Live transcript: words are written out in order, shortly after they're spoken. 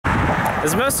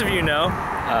As most of you know,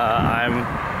 I'm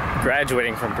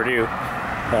graduating from Purdue,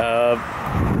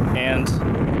 and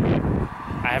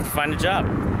I have to find a job.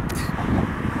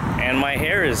 And my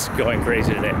hair is going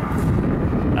crazy today.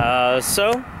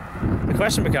 So the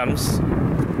question becomes,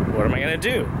 what am I going to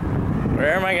do?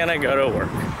 Where am I going to go to work?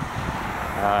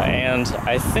 And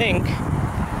I think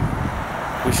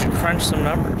we should crunch some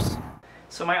numbers.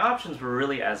 So my options were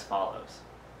really as follows.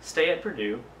 Stay at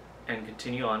Purdue and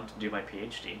continue on to do my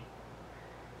PhD.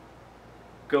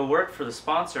 Go work for the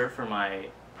sponsor for my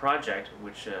project,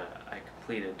 which I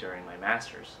completed during my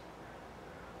master's.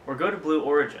 Or go to Blue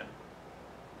Origin,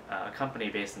 a company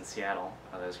based in Seattle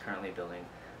that is currently building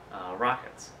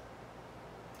rockets.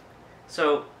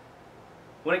 So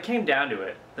when it came down to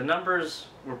it, the numbers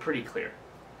were pretty clear.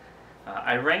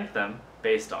 I ranked them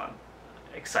based on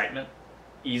excitement,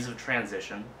 ease of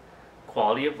transition,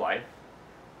 quality of life,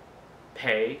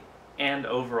 pay, and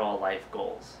overall life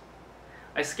goals.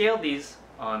 I scaled these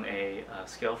on a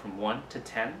scale from 1 to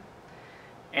 10,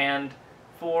 and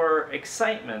for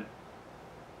excitement,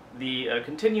 the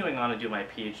continuing on to do my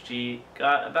PhD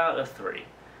got about a 3,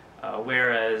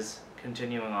 whereas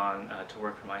continuing on to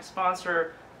work for my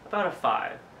sponsor, about a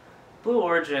 5. Blue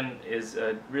Origin is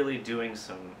really doing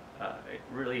some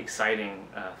really exciting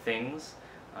things,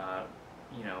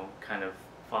 you know, kind of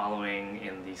following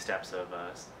in the steps of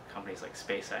companies like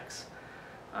SpaceX.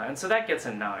 And so that gets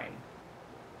a 9.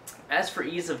 As for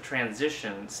ease of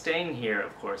transition, staying here,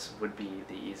 of course, would be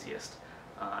the easiest.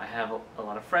 I have a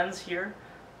lot of friends here,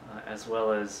 as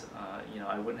well as, you know,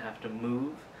 I wouldn't have to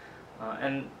move.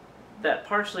 And that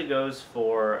partially goes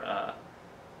for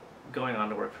going on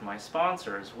to work for my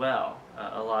sponsor as well.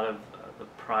 A lot of the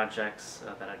projects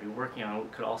that I'd be working on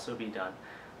could also be done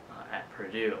at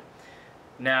Purdue.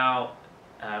 Now,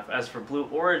 as for Blue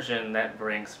Origin, that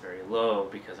ranks very low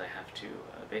because I have to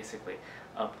basically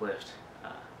uplift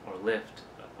or lift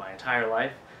my entire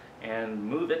life and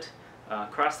move it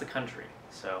across the country.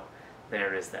 So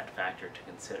there is that factor to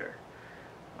consider.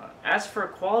 As for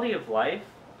quality of life,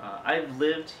 I've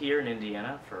lived here in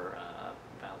Indiana for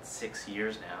about 6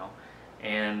 years now,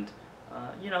 and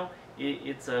you know,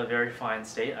 it's a very fine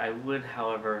state. I would,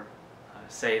 however,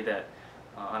 say that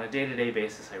on a day-to-day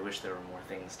basis I wish there were more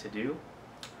things to do,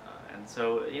 and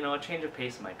so, you know, a change of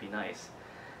pace might be nice.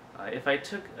 If I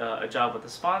took a job with a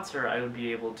sponsor, I would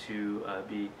be able to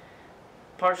be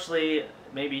partially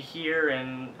maybe here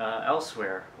and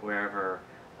elsewhere, wherever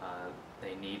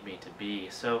they need me to be.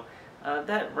 So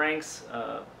that ranks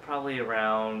probably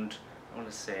around, I want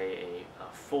to say,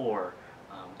 a 4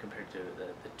 compared to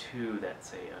the 2 that,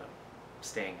 say,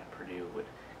 staying at Purdue would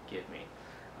give me.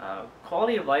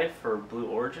 Quality of life for Blue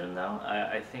Origin, though,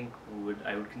 I think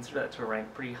I would consider that to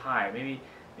rank pretty high, maybe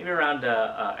around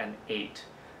an 8.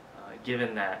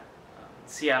 Given that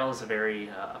Seattle is a very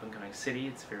up-and-coming city,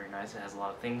 it's very nice. It has a lot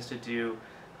of things to do.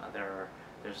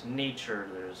 There's nature,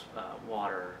 there's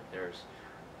water, there's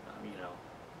you know,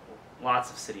 lots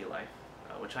of city life,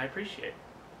 which I appreciate.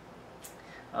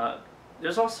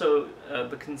 There's also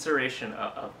the consideration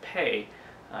of pay,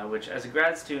 which as a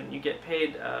grad student you get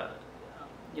paid.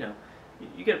 You know,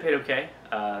 you get paid okay.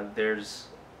 There's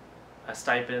a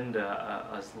stipend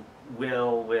as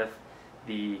well with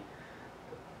the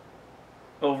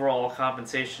overall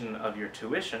compensation of your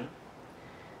tuition,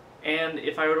 and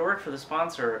if I were to work for the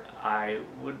sponsor, I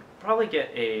would probably get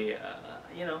a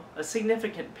you know, a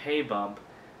significant pay bump,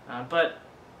 but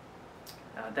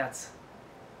that's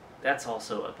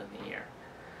also up in the air.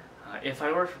 If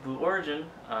I work for Blue Origin,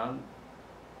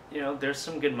 you know, there's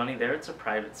some good money there. It's a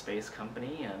private space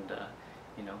company, and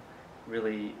you know,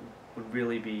 would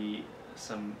really be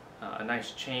some a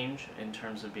nice change in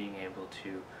terms of being able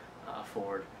to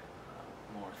afford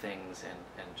more things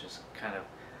and just kind of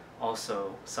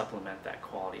also supplement that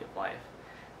quality of life.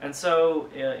 And so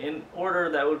in order,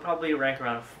 that would probably rank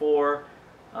around a 4,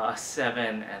 a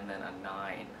 7, and then a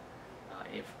 9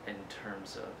 if in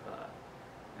terms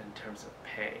of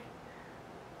pay.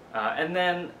 And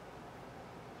then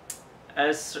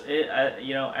as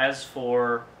you know, as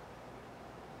for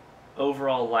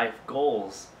overall life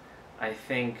goals, I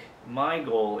think my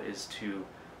goal is to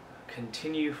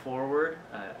continue forward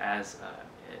as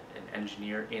an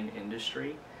engineer in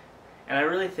industry, and I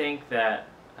really think that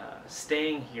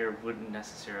staying here wouldn't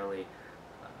necessarily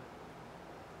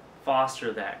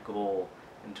foster that goal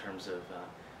in terms of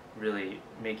really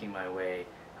making my way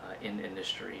in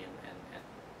industry and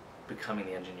becoming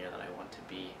the engineer that I want to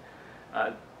be.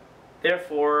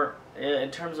 Therefore,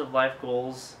 in terms of life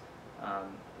goals,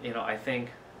 you know, I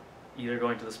think either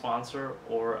going to the sponsor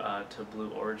or to Blue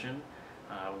Origin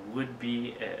would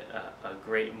be a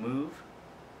great move.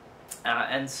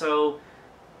 And so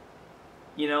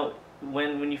you know,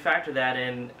 when you factor that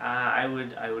in, I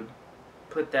would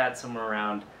put that somewhere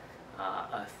around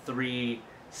a 3,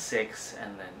 6,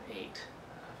 and then 8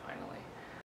 finally.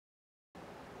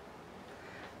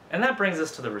 And that brings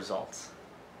us to the results.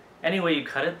 Any way you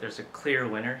cut it, there's a clear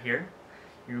winner here.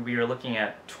 We are looking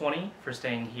at 20 for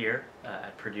staying here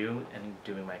at Purdue and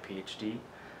doing my PhD,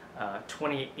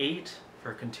 28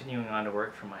 for continuing on to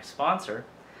work for my sponsor,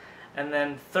 and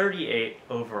then 38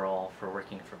 overall for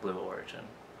working for Blue Origin.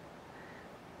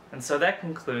 And so that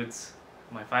concludes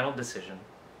my final decision,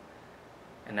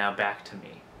 and now back to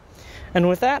me. And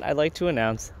with that, I'd like to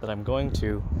announce that I'm going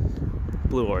to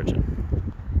Blue Origin.